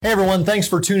Hey everyone, thanks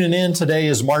for tuning in. Today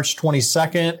is March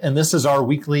 22nd, and this is our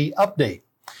weekly update.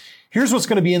 Here's what's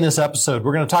going to be in this episode.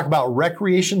 We're going to talk about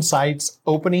recreation sites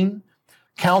opening,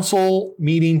 council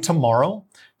meeting tomorrow,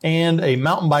 and a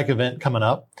mountain bike event coming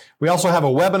up. We also have a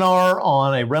webinar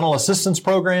on a rental assistance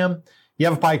program.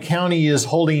 Yavapai County is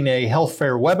holding a health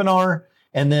fair webinar,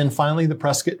 and then finally the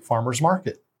Prescott Farmers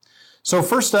Market. So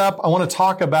first up, I want to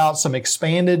talk about some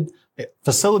expanded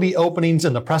facility openings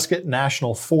in the Prescott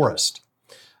National Forest.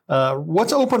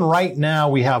 What's open right now,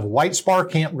 we have White Spar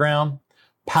Campground,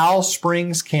 Powell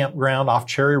Springs Campground off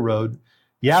Cherry Road,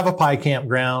 Yavapai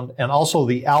Campground, and also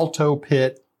the Alto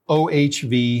Pit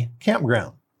OHV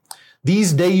Campground.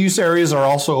 These day use areas are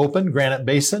also open: Granite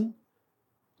Basin,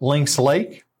 Lynx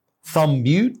Lake, Thumb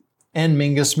Butte, and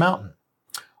Mingus Mountain.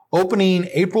 Opening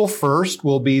April 1st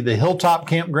will be the Hilltop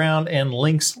Campground and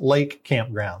Lynx Lake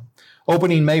Campground.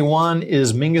 Opening May 1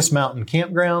 is Mingus Mountain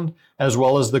Campground, as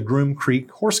well as the Groom Creek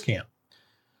Horse Camp.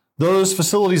 Those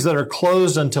facilities that are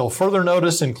closed until further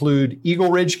notice include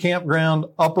Eagle Ridge Campground,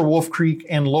 Upper Wolf Creek,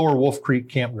 and Lower Wolf Creek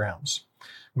campgrounds.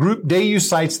 Group day use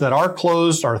sites that are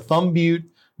closed are Thumb Butte,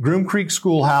 Groom Creek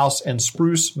Schoolhouse, and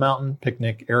Spruce Mountain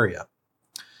Picnic Area.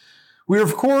 We were,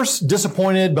 of course,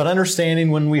 disappointed but understanding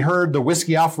when we heard the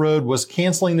Whiskey Off-Road was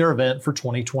canceling their event for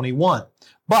 2021.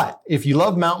 But if you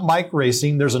love mountain bike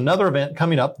racing, there's another event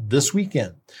coming up this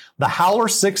weekend. The Howler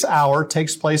 6 Hour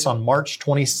takes place on March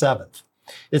 27th.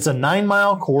 It's a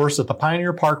 9-mile course at the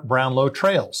Pioneer Park Brownlow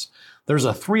Trails. There's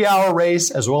a 3-hour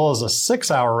race as well as a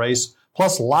 6-hour race,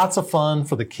 plus lots of fun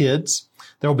for the kids.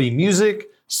 There will be music,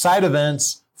 side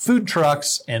events, food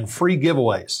trucks, and free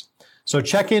giveaways. So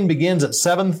check-in begins at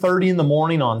 7:30 in the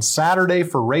morning on Saturday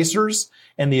for racers,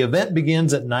 and the event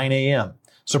begins at 9 a.m.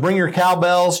 So bring your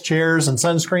cowbells, chairs, and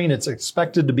sunscreen. It's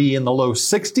expected to be in the low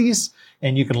 60s,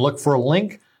 and you can look for a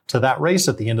link to that race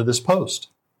at the end of this post.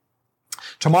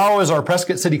 Tomorrow is our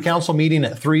Prescott City Council meeting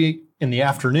at 3 in the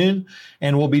afternoon,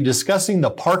 and we'll be discussing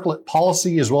the parklet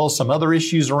policy as well as some other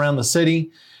issues around the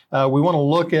city. We want to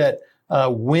look at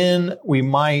when we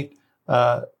might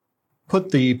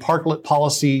put the parklet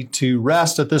policy to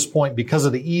rest at this point because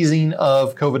of the easing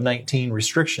of COVID-19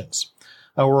 restrictions.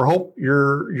 We hope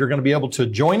you're going to be able to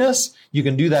join us. You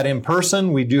can do that in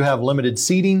person. We do have limited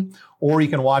seating, or you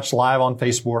can watch live on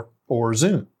Facebook or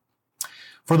Zoom.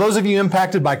 For those of you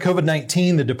impacted by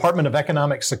COVID-19, the Department of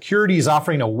Economic Security is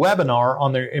offering a webinar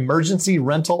on their Emergency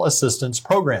Rental Assistance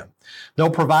Program. They'll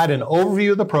provide an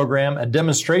overview of the program, a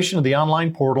demonstration of the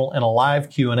online portal, and a live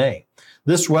Q&A.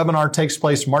 This webinar takes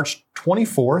place March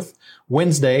 24th,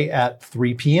 Wednesday at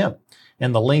 3 p.m.,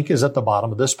 and the link is at the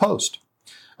bottom of this post.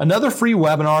 Another free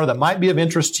webinar that might be of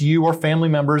interest to you or family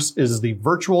members is the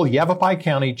virtual Yavapai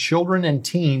County Children and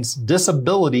Teens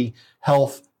Disability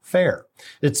Health Fair.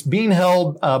 It's being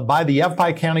held by the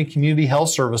Yavapai County Community Health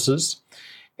Services,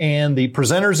 and the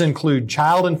presenters include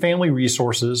Child and Family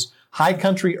Resources, High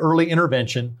Country Early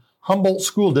Intervention, Humboldt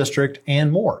School District,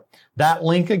 and more. That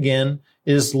link, again,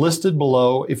 is listed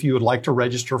below if you would like to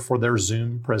register for their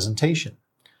Zoom presentation.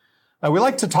 We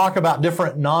like to talk about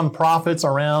different nonprofits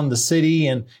around the city,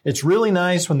 and it's really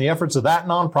nice when the efforts of that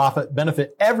nonprofit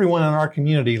benefit everyone in our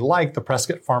community like the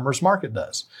Prescott Farmers Market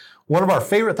does. One of our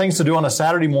favorite things to do on a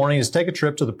Saturday morning is take a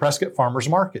trip to the Prescott Farmers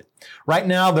Market. Right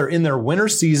now, they're in their winter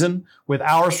season with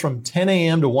hours from 10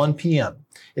 a.m. to 1 p.m.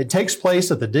 It takes place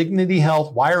at the Dignity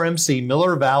Health YRMC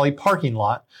Miller Valley parking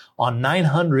lot on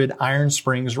 900 Iron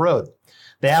Springs Road.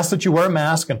 They ask that you wear a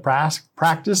mask and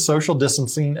practice social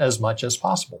distancing as much as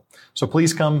possible. So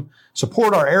please come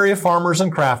support our area farmers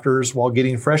and crafters while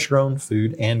getting fresh grown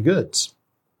food and goods.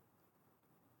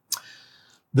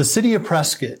 The city of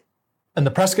Prescott and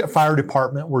the Prescott Fire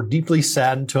Department were deeply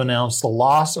saddened to announce the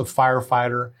loss of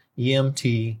firefighter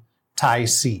EMT Ty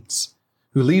Seats,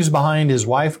 who leaves behind his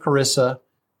wife Carissa,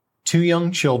 2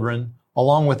 young children,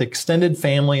 along with extended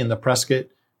family in the Prescott,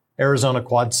 Arizona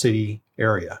Quad City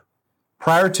area.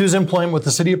 Prior to his employment with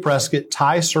the city of Prescott,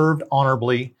 Ty served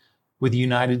honorably with the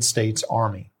United States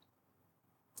Army.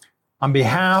 On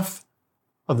behalf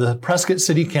of the Prescott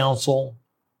City Council,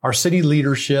 our city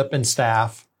leadership and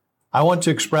staff, I want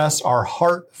to express our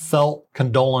heartfelt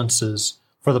condolences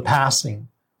for the passing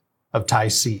of Ty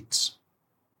Seats.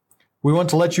 We want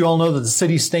to let you all know that the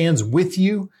city stands with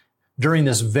you during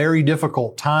this very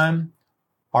difficult time.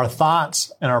 Our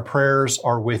thoughts and our prayers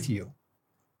are with you.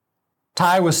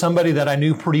 Ty was somebody that I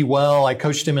knew pretty well. I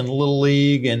coached him in Little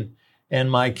League, and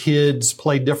my kids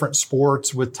played different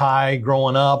sports with Ty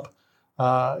growing up.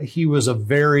 He was a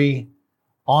very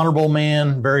honorable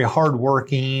man, very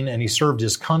hardworking, and he served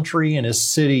his country and his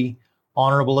city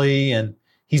honorably, and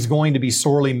he's going to be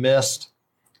sorely missed.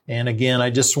 And again, I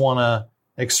just want to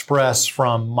express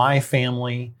from my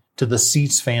family to the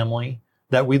Seats family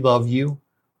that we love you.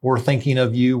 We're thinking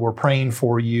of you. We're praying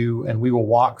for you, and we will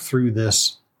walk through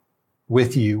this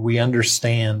with you. We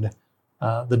understand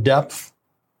the depth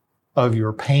of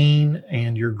your pain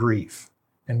and your grief,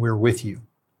 and we're with you.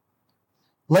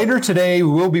 Later today,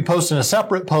 we will be posting a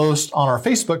separate post on our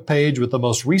Facebook page with the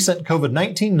most recent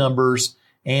COVID-19 numbers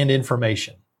and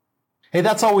information. Hey,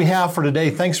 that's all we have for today.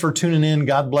 Thanks for tuning in.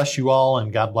 God bless you all,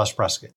 and God bless Prescott.